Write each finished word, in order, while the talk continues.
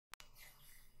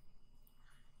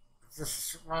This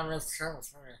is Supermonaman channel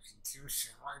reaction to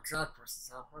Samurai Jack vs.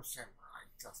 Afro Samurai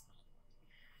Deathmatch.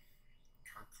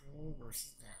 Cartoon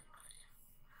versus anime.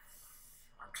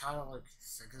 I'm kind of like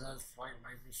sick of that fight.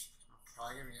 Might be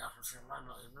probably gonna be Afro Samurai,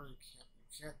 but I really can't.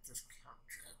 You can't discount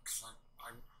Jack. Cause like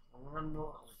I remember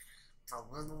like the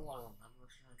little I remember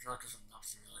Samurai Jack is enough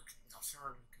to be like nothing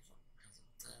already because it has a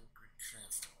damn good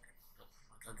chance to win. But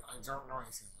like I don't know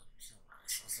anything about Samurai,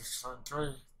 so let's just start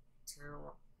 3, 2,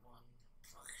 1.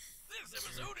 This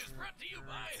episode is brought to you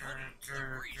by Honey,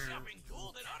 the free shopping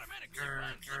tool that automatically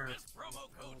finds the best promo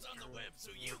codes on the web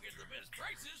so you get the best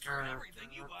prices for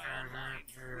everything you buy online.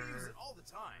 We use it all the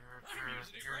time. I'm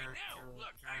using it right now.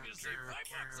 Look, I just saved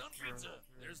 $5 on pizza.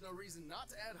 There's no reason not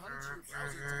to add Honey to your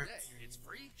browser today. It's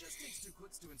free, just takes 2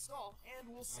 clicks to install, and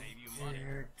will save you money.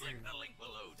 Click the link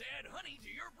below to add Honey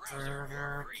to your browser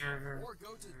for free. Or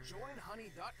go to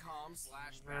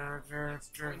joinhoney.com/battle. That's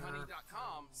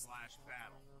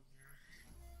joinhoney.com/battle.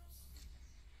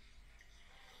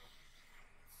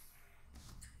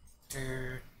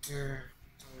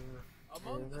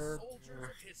 Among the soldiers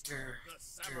of history, the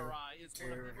samurai is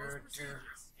one of the most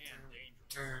prestigious and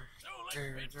dangerous. So let's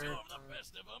pit 2 of the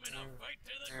best of them in a fight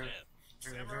to the death.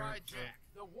 Samurai Jack,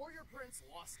 the warrior prince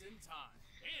lost in time.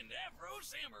 And Afro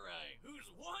Samurai, who's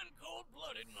one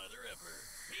cold-blooded mother effer.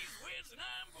 He's Wiz and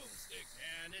I'm Boomstick.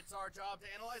 And it's our job to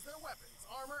analyze their weapons,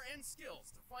 armor, and skills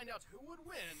to find out who would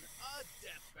win a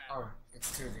death battle. Oh,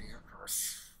 it's 2D, of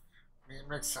course. I mean, it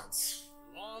makes sense.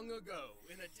 Long ago,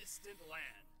 in a distant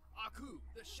land, Aku,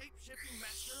 the shape-shifting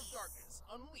master of darkness,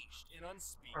 unleashed in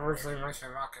unspeakable. Originally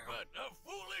Russian Mako. But a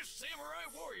foolish samurai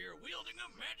warrior wielding a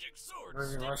magic sword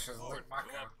Originally stepped Russian forth Mako.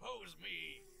 to oppose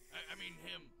me. I mean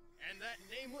him. And that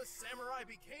nameless samurai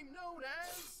became known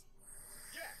as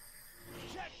Jack.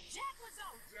 Jack was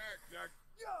out! Jack.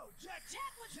 Yo, Jack.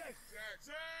 Jack was Jack.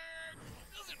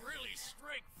 Doesn't really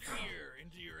strike fear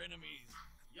into your enemies.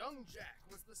 Young Jack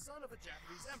was the son of a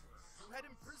Japanese emperor who had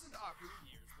imprisoned Aku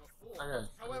years before. Okay,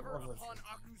 However, okay. upon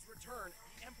Aku's return,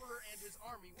 the emperor and his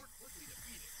army were quickly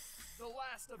defeated. The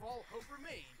last of all hope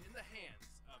remained in the hands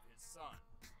of his son.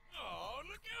 Oh,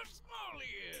 look how small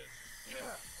he is.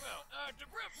 Well, to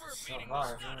prep for beating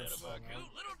the snot out of Aku,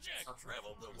 little Jack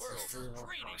traveled the world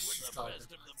training with the best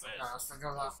of the best. I was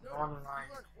thinking about Most one notably, line.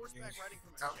 he learned horseback riding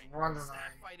from a That Chinese, one staff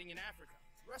line. fighting in Africa,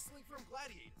 wrestling from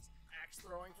gladiators, axe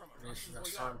throwing from a Nation Russian of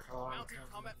boyar, Sun Colon, mounted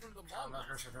combat from the combat Mongols,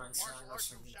 versus Grand martial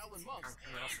arts from Science, Shaolin monks,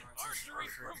 And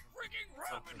archery from frigging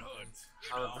Robin Hood. You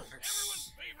How know, to fix-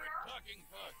 everyone's favorite talking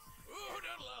fox. Ooh,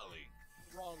 the lolly.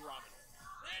 wrong Robin.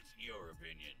 That's your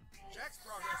opinion. Jack's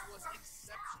progress was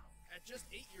exceptional. At just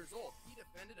 8 years old, he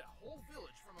defended a whole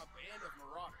village from a band of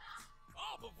marauders.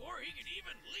 All before he could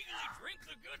even legally drink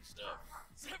the good stuff.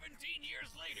 17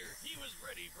 years later, he was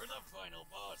ready for the final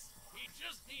boss. He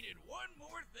just needed one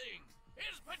more thing.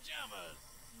 His pajamas.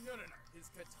 No, his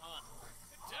katana.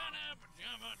 Katana,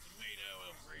 pajama, tomato,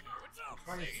 Alfredo. It's all the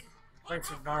Thanks- same. thanks But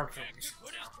for before Naruto. Jack could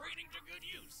put his training to good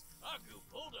use, Aku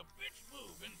pulled a bitch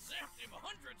move and zapped him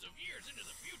hundreds of years into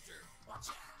the future.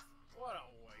 What a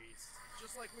waste.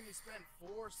 Just like when you spend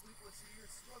 4 sleepless years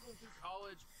struggling through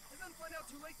college, and then find out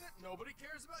too late that nobody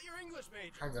cares about your English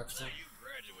major. Kind of. So you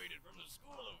graduated from the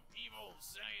School of Evil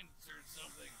Science or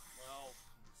something. Well,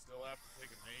 you still have to take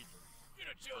a major.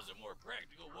 You'd have chose a more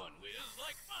practical one, Wiz,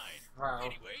 like mine. Wow.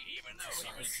 Anyway, even though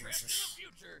he was trapped in the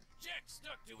future, Jack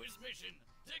stuck to his mission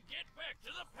to get back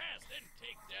to the past and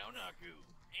take down Aku.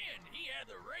 And he had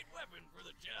the right weapon for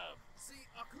the job. See,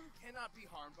 Aku cannot be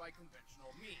harmed by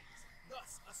conventional means.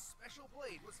 Thus, a special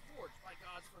blade was forged by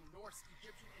gods from Norse,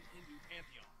 Egyptian, and Hindu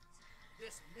pantheons.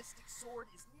 This mystic sword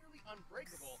is nearly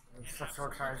unbreakable and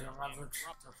absolutely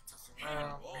incorruptible.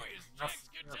 And boy, is Jack's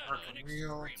katana an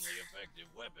extremely effective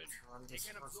weapon. It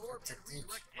can absorb and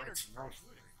redirect energy,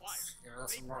 including fire, Yeah,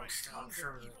 that's a long vaporize style. I'm beams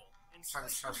sure of that evil, and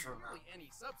sounds strike special through nearly any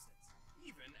substance,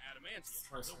 even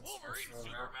adamantium. The Wolverine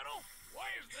super metal? Why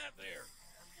is that there?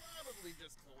 Probably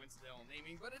just coincidental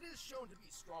naming, but it is shown to be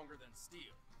stronger than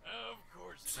steel. Of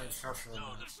course it Sounds is. special.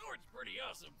 So the sword's pretty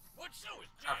awesome. But so is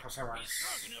Jack. Afro Samurai. He's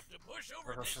strong enough to push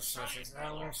over Afro this Samurai. giant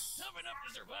fellow, tough enough to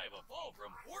survive a fall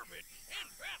from orbit, and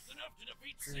fast enough to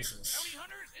defeat 6 Jesus. bounty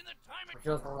hunters in the time it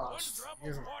Forgive took the one loss. drop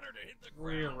He's of water to hit the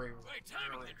really, ground. By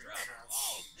timing really the good drop, chance.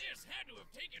 all this had to have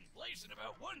taken place in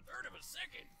about 1/3 of a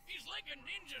second. He's like a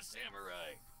ninja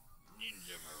samurai.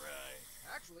 Ninja Mirai.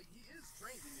 Actually, he is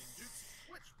trained in ninjutsu,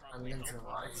 which probably ninja helped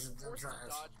Mirai. him He's a with force to ninja.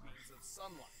 dodge beams of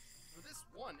sunlight. For this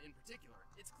one in particular,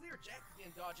 it's clear Jack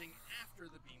began dodging after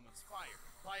the beam was fired.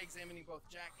 By examining both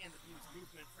Jack and the beam's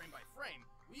movement frame by frame,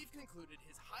 we've concluded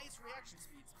his highest reaction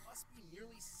speeds must be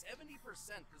nearly 70%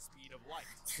 the speed of light.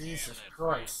 Jesus Damn, that's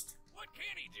Christ. What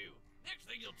can he do? Next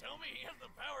thing you'll tell me he has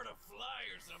the power to fly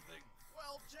or something.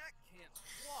 Well, Jack can't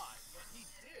fly, but he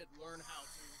did learn how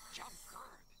to Jump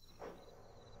guard.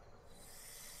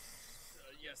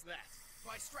 Yes, that.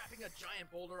 By strapping a giant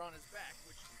boulder on his back,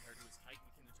 which compared to his height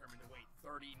we can determine to weigh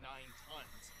 39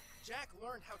 tons, Jack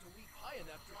learned how to leap high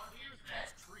enough to clear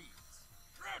these trees.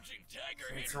 Crouching tiger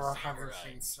hidden It's 100 samurai.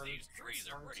 feet, so These trees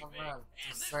are pretty big, man.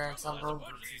 and Just this saying jungle has a some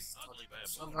bunch of these roads, ugly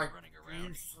some baboons like running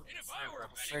around. And if I were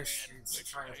a betting man,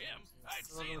 which I am, I'd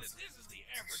say that this is the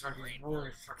average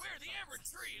rainforest, where the average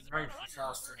tree is about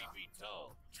 130 feet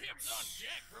tall. Tips on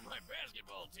Jack from my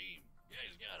basketball team.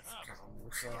 Guy's got hops.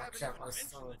 So We I haven't kept even my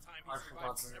mentioned story. the time he I survived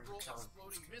forgot to several tell him.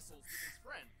 exploding missiles with his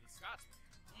friend, the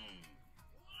Scotsman.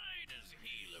 Why does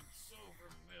he look so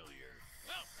familiar?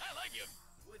 Well, I like him.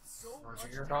 With so Was much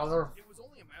it your travel, daughter? it was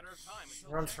only a matter of time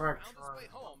until Run Jack track, found his way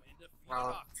home and defeated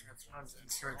well, Oxford it's once and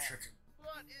straight for all. chicken.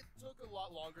 But it took a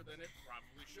lot longer than it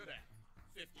probably should have.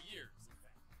 50 years, in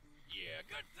fact. Yeah,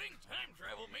 good thing time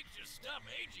travel makes you stop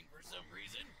aging for some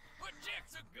reason. But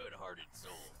Jack's a good-hearted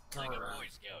soul, like a Boy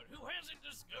Scout who hasn't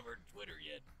discovered Twitter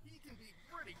yet. He can be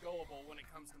pretty gullible when it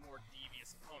comes to more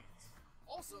devious opponents.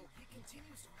 Also, he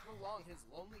continues to prolong his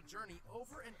lonely journey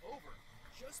over and over,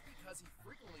 just because he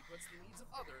frequently puts the needs of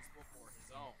others before his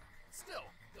own. Still,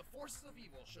 the forces of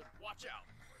evil should watch out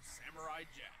for Samurai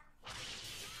Jack.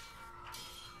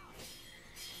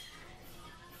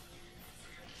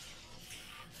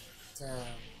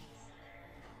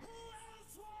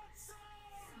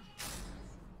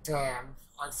 Damn.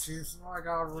 I see. I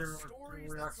gotta The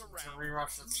stories that surround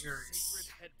rewatch the two series. sacred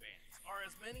headbands are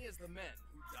as many as the men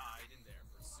who died in their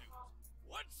pursuit.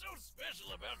 What's so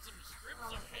special about some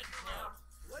strips of head cloth?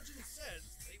 Legend says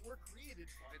they were created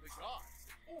by the gods,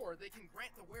 or they can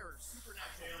grant the wearer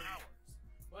supernatural powers.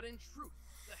 But in truth,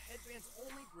 the headbands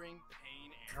only bring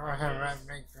pain and Go ahead and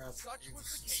make that. such was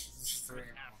the case with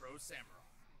Afro Samurai.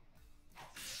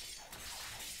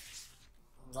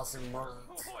 Nothing more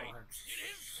than Wait, did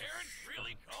his parents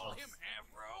really call him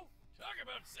Afro? Talk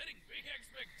about setting big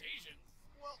expectations.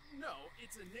 Well, no,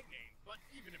 it's a nickname, but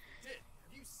even if they did,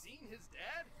 have you seen his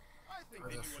dad? I think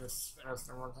they knew what to expect. That's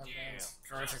the one Yeah, headbands.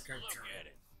 Tries a just good look job.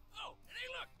 at it. Oh, and hey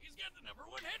look, he's got the #1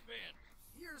 headband.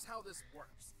 Here's how this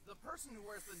works. The person who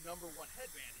wears the #1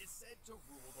 headband is said to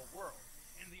rule the world,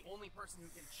 and the only person who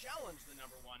can challenge the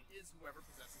 #1 is whoever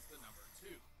possesses the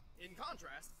 #2. In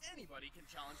contrast, anybody can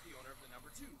challenge the owner of the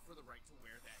 #2 for the right to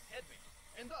wear that headband,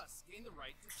 and thus gain the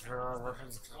right to challenge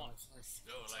the #1.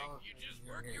 So, like, you just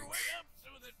work your way up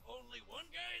so that only one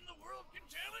guy in the world can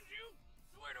challenge you?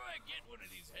 So where do I get one of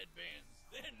these headbands?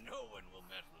 Then no one will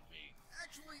mess with me.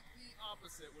 Actually, the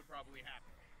opposite would probably happen,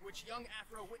 which young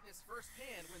Afro witnessed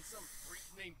firsthand when some freak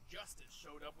named Justice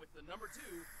showed up with the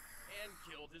 #2 and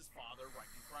killed his father right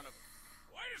in front of him.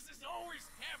 Why does this always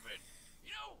happen? You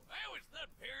know, I always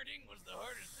thought parenting was the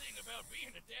hardest thing about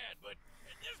being a dad, but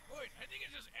at this point, I think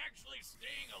it's just actually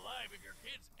staying alive if your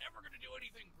kid's ever going to do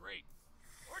anything great.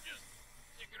 Or just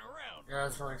sticking around. Yeah,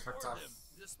 it's really for fucked up. them.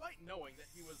 Despite knowing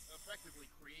that he was effectively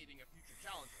creating a future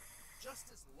challenger,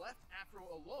 Justice left Afro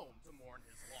alone to mourn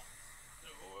his loss.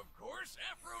 So, of course,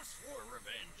 Afro swore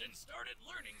revenge and started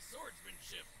learning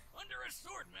swordsmanship under a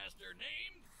swordmaster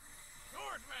named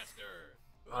Swordmaster.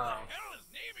 Who Wow. the hell is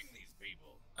naming these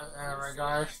people? Anyway,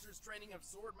 guys. Swordmaster's training of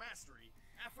sword mastery,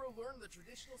 Afro learned the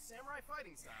traditional samurai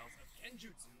fighting styles of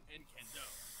Kenjutsu and Kendo.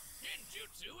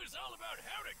 Genjutsu is all about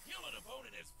how to kill an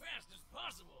opponent as fast as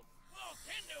possible, while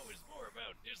Kendo is more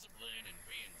about discipline and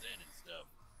being zen and stuff.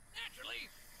 Naturally,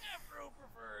 Afro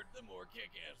preferred the more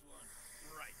kick-ass one.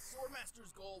 Right,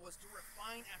 Swordmaster's goal was to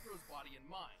refine Afro's body and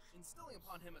mind, instilling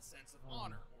upon him a sense of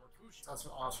honor, or kushi. That's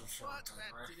what awesome shit But does,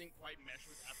 that right? didn't quite mesh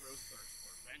with Afro's thirst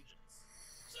for vengeance.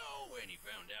 So, when he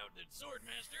found out that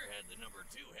Swordmaster had the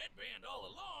 #2 headband all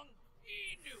along,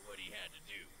 he knew what he had to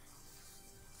do.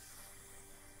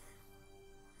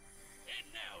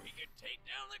 And now he could take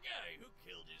down the guy who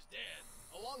killed his dad.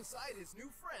 Alongside his new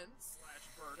friend,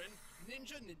 / burden,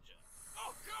 Ninja.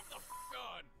 Oh, come the f***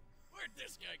 on! Where'd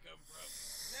this guy come from?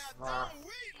 Now, don't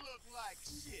we look like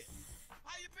shit?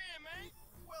 How you been, man?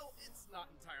 Well, it's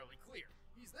not entirely clear.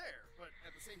 He's there, but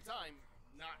at the same time,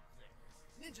 not there.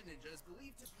 Ninja is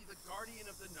believed to be the guardian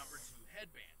of the #2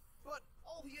 headband, but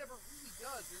all he ever really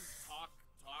does is talk,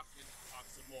 and talk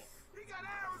some more. He got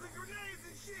arrows and grenades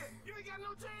and shit! You ain't got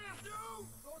no chance, dude!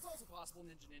 Though it's also possible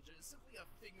Ninja is simply a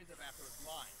figment of Afro's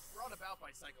mind, brought about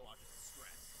by psychological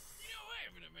stress. You know, I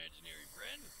have an imaginary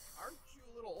friend. Aren't you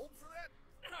a little old for that?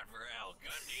 Not for Al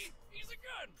Gundy. He's a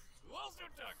gun who also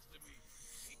talks to me.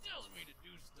 He tells me to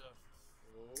do stuff.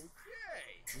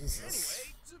 Okay. Jesus.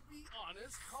 Anyway, to be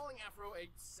honest, calling Afro a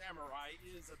samurai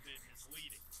is a bit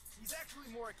misleading. He's He's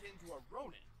actually more akin to a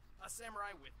ronin, a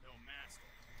samurai with no master.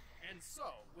 And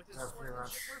so, with his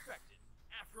swordsmanship perfected,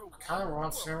 Afro kind of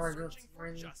want samurai to searching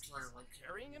for justice,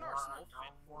 carrying an arsenal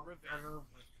fit for revenge.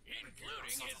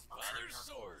 Including his father's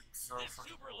sword. This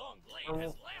super long blade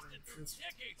has lasted through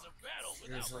decades of battle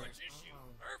without much issue.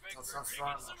 Perfect for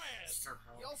kicking some ass.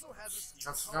 He also has a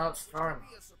steel That's collar, not which fun. can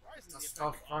be a surprisingly That's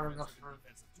not effective fun offensive enough and for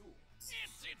defensive tool.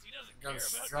 And since he doesn't Got care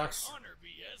about destruction. that honor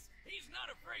BS, he's not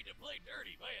afraid to play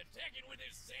dirty by attacking with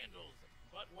his sandals.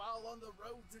 But while on the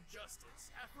road to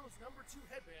justice, Afro's number 2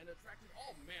 headband attracted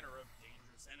all manner of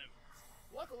dangerous enemies.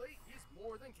 Luckily, he's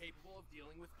more than capable of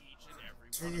dealing with each and every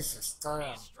one. Jesus,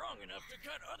 damn. He's strong enough to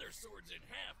cut other swords in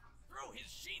half, throw his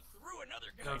sheath through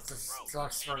another Got guy's throat,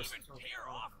 destruction. and even tear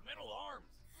off metal arms.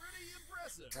 Pretty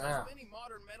impressive. Damn. As many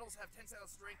modern metals have tensile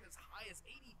strength as high as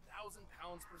 80,000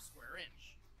 pounds per square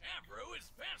inch. Afro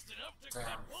is fast enough to Damn.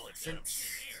 cut bullets out of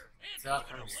thin air, and That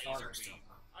even a one's laser started beam.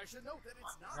 I should note that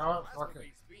it's not No, a fuck it.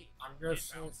 plasma-based beam. I'm gonna It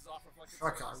say, bounces off reflected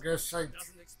fuck it, I'm surfaces, gonna say,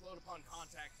 doesn't explode upon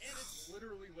contact, and it's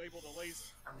literally labeled a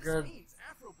laser. I'm This good. means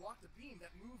Afro blocked a beam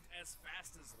that moved as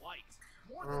fast as light,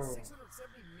 more than Oh.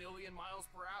 670 million miles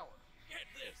per hour. Get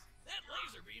this, that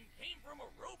laser beam came from a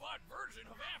robot version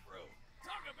of Afro.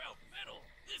 Talk about metal.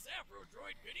 This Afro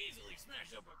droid could easily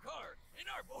smash up a car, and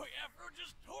our boy Afro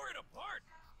just tore it apart.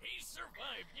 He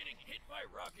survived getting hit by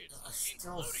rockets, I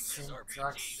still including this think RPG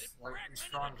that's that slightly fragmented a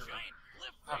stronger. giant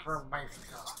cliff After face. my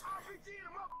God. RPG in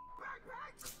my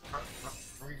backpack.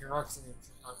 Redirecting it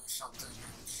something.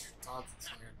 Not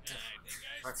I think I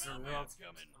But smell the maps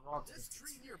coming. This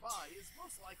tree nearby is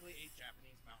most likely a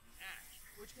Japanese mountain ash,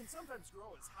 which can sometimes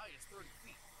grow as high as 30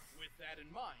 feet. With that in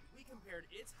mind, we compared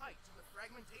its height to the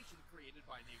fragmentation created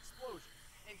by the explosion,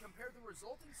 and compared the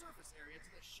resulting surface area to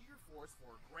the shear force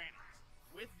for granite.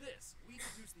 With this, we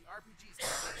deduced the RPG's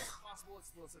highest possible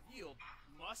explosive yield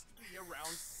must be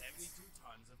around 72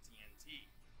 tons of TNT.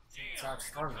 Damn,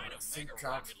 Jack's what going kind to of see mega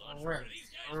Jack's rocket launcher going are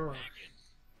these guys to packing?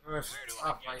 First Where do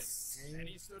I up, get I it? see And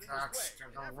he stood in his Jack's way, to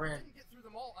and the Afro win. didn't get through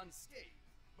them all unscathed.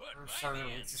 But I'm by sorry, the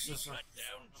end, this he is a cut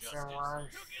down samurai.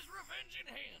 justice, took his revenge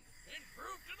in hand, and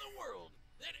proved to the world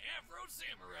that Afro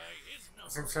Samurai is I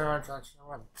number think one. Samurai Jack's gonna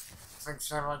win. I think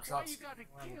Samurai Why Jack's you gotta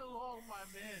gonna win. kill all my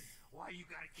men? Why you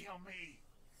gotta kill me?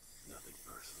 Nothing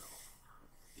personal.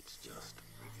 It's just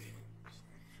revenge.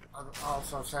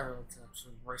 Also, Samurai Jack's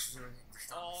races doing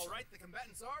it. Alright, the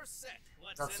combatants are set.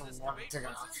 Let's That's end the this one debate thing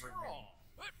I once and actually for mean. all.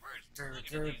 But first, Dude,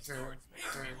 looking dude, at these swords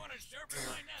makes me dude, want to sharpen dude,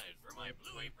 my knives for my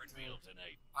Blue Apron meal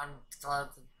tonight. I'm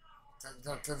glad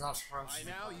that they're not supposed By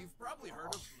to. now, you've probably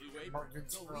heard of Blue Apron, the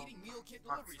leading meal kit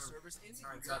delivery service in the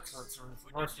Samurai US. Jack's what's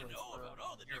But did you know about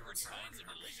all the different kinds of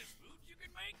delicious foods you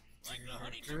can make? Like the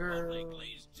honey chipotle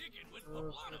glazed chicken with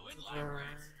poblano and lime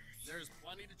rice. There's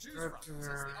plenty to choose from, since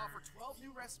they offer 12 new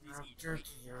recipes each week.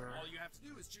 All you have to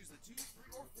do is choose the 2,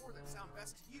 3, or 4 that sound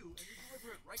best to you, and we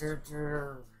deliver it right to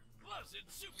you. Plus,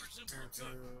 it's super simple to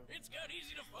cook. It's got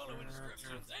easy to follow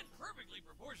instructions and perfectly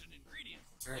proportioned ingredients.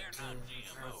 They're not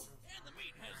GMO, and the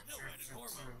meat has no added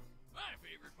hormones. My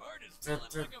favorite part is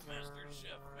feeling like a master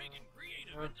chef, making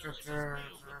creative and delicious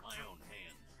meals with my own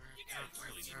hands. You guys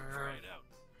really need to try it out.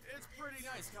 It's pretty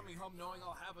nice coming home knowing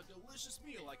I'll have a delicious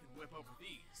meal I can whip over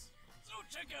these. So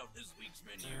check out this week's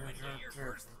menu and get your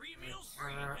first 3 meals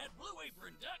free at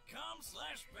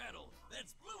blueapron.com/battle.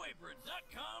 That's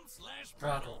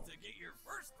blueapron.com/battle to get your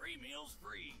first 3 meals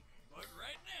free. But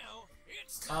right now,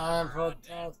 it's Time for Death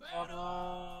Death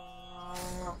Battle.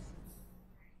 Battle.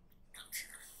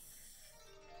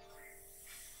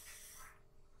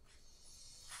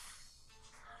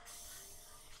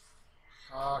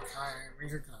 Okay,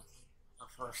 music up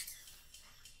first.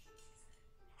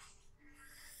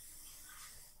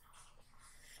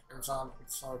 It's on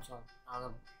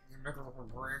the middle of a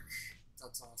bridge.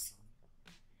 That's awesome.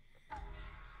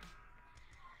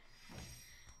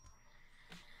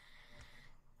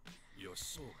 Your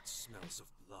sword smells of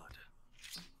blood.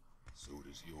 So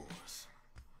does yours.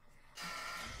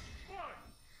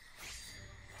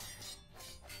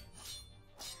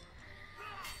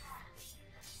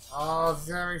 Oh,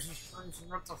 there is just crazy.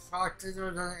 What the fuck, dude?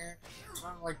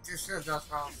 Something like this is that's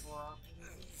all for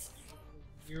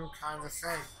you kind of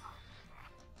thing.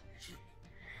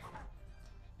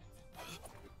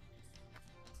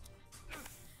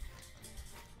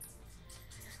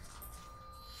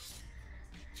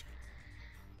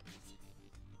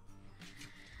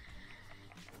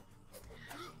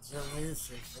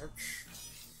 Easy, bitch.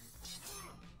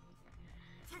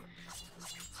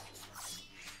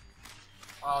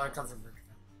 Oh, it comes a big thing.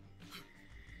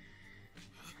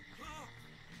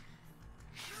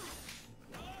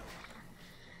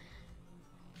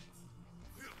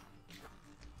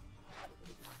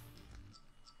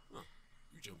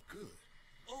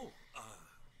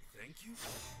 You...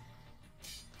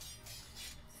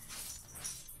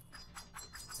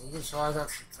 You can try that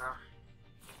shit now.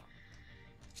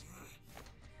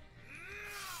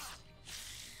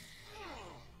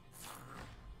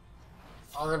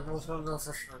 Oh, they're both one of those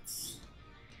shirts.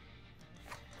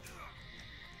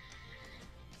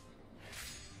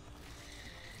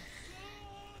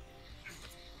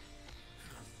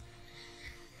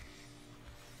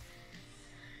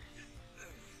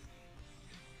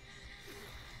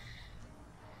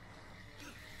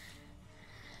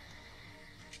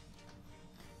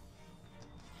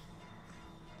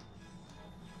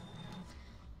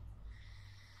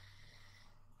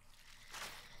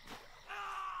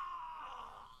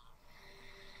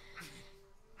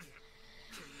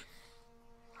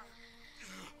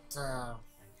 Damn.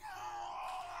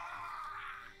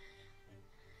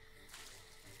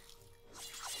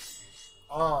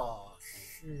 Oh,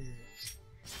 shit.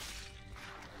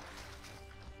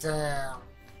 Damn.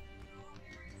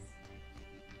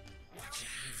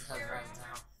 His head right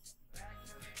now.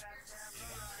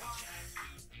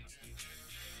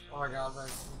 Oh my god, I'm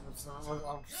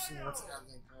seeing what's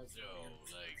ending. So,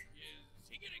 like, is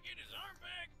he gonna get his arm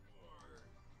back, or...?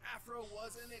 Afro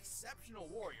was an exceptional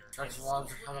warrior. That's and a lot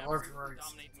of skills kind of were large absolutely words.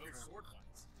 dominate most sword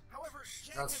fights. However,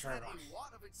 Jack That's has fair had enough. a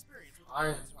lot of experience with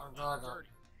I'm weapons glad without that-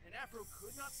 dirty, and Afro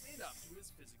could not stand up to his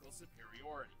physical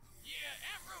superiority.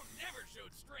 Yeah, Afro never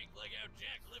showed strength like how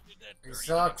Jack lifted that 30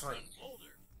 Exactly. ton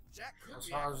boulder. Jack could As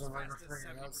react far as as the fast microphone as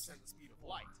 70% goes. the speed of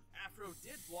light. Afro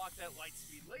did block that light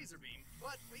speed laser beam,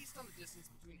 but based on the distance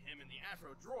between him and the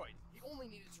Afro droid, he only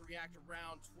needed to react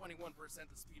around 21%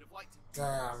 the speed of light to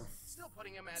Damn. still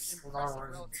putting him at Slower impressive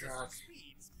than relative Jack.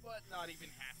 speeds, but not even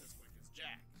half as quick as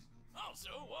Jack.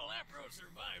 Also, while Afro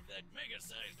survived that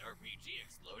mega-sized RPG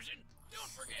explosion,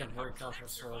 don't forget can how break up Jack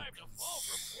his sword. survived a fall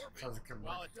from orbit. Because it can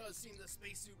While break. it does seem the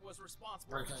spacesuit was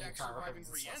responsible Break for any Jack's kind of surviving weapons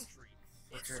and stuff. re-entry,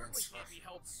 it Break certainly and can't stuff. be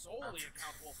held solely That's-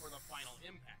 accountable for the final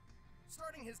impact.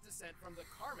 Starting his descent from the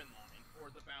Kármán line, or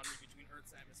the boundary between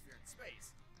Earth's atmosphere and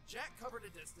space, Jack covered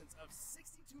a distance of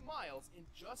 62 miles in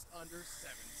just under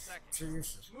 7 seconds,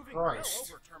 Jesus moving well Christ.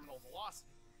 over terminal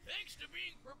velocity, Thanks to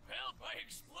being propelled by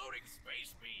exploding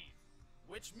space beam.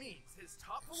 which means his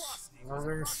top velocity was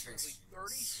Moving approximately space.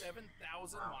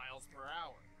 37,000 Wow. miles per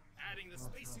hour. Adding the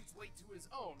spacesuit's weight to his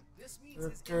own, this means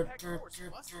his Do, impact do, force do,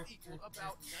 must do, have do, equaled do,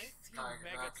 about do. 19 Back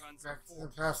megatons of to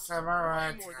the force, past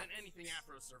samurai. way more than anything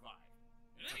Afro survived.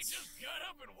 And then he just got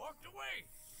up and walked away.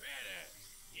 Badass.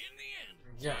 In the end,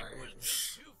 Yeah, Jack was it is.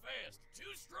 just too fast,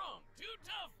 too strong, too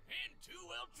tough, and too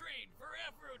well trained for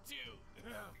Afro to...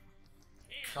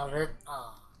 Cut it.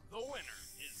 The winner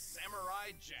is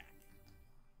Samurai Jack.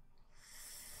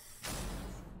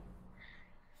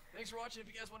 Thanks for watching. If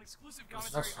you guys want exclusive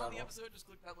That's commentary next on the level. episode, just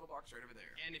click that little box right over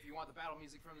there. And if you want the battle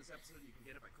music from this episode, you can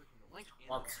get it by clicking the link in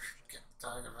What? the description.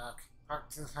 Get back. Back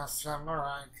to the past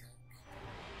samurai.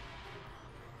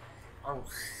 Oh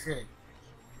shit.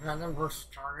 Venom versus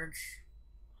Carnage.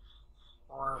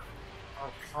 Or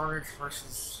Carnage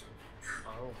versus.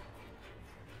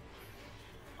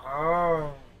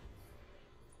 Oh.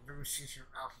 New season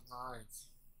Alpha Knights.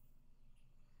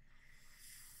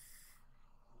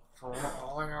 For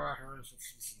all I know about her is that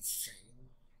she's insane,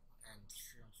 and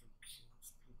she also kills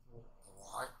people a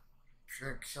lot. She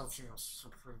kills people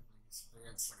supremely easily.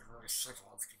 It's like a very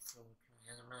psychological thriller kind of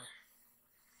anime.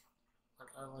 Like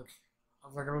I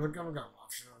was gonna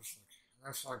watch it. I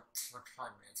was like, that's like 5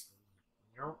 minutes. I was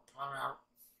like, nope, I'm out.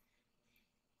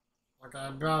 Like I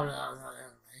bowed out of that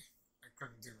anime. I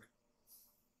couldn't do it.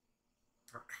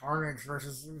 But Carnage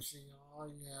versus Lucy, oh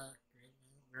yeah.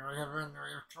 We already have an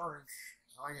area of Carnage.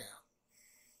 Oh yeah.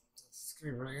 It's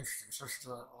gonna be really interesting. Especially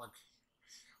like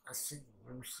I think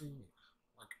Lucy,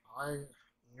 like I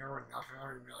know enough about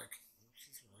her to be like,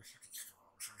 Lucy's really fucking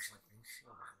strong. So it's like Lucy.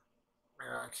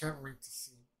 Man, I can't wait to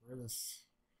see where this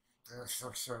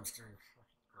episode's gonna be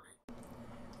fucking great.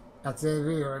 That's the end of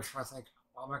the video. I just want to thank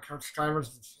all my current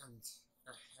subscribers and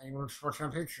anyone who's watching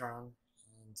on Patreon.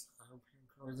 And I hope you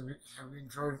enjoyed the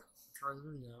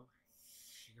video.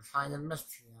 You can find the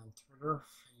mystery on Twitter.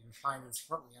 You can find it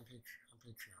support me on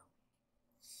Patreon.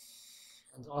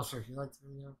 And also, if you liked the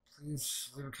video, please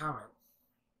leave a comment.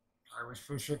 I always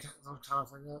appreciate those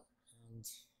comments like that. And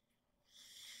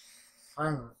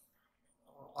finally,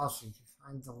 also, you can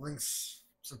find the links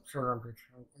to Twitter and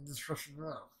Patreon in the description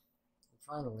below. And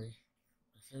finally,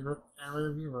 my favorite anime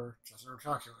reviewer, Jessica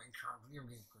Otaku, and current video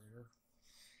game creator,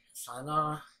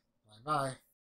 sayonara, bye bye.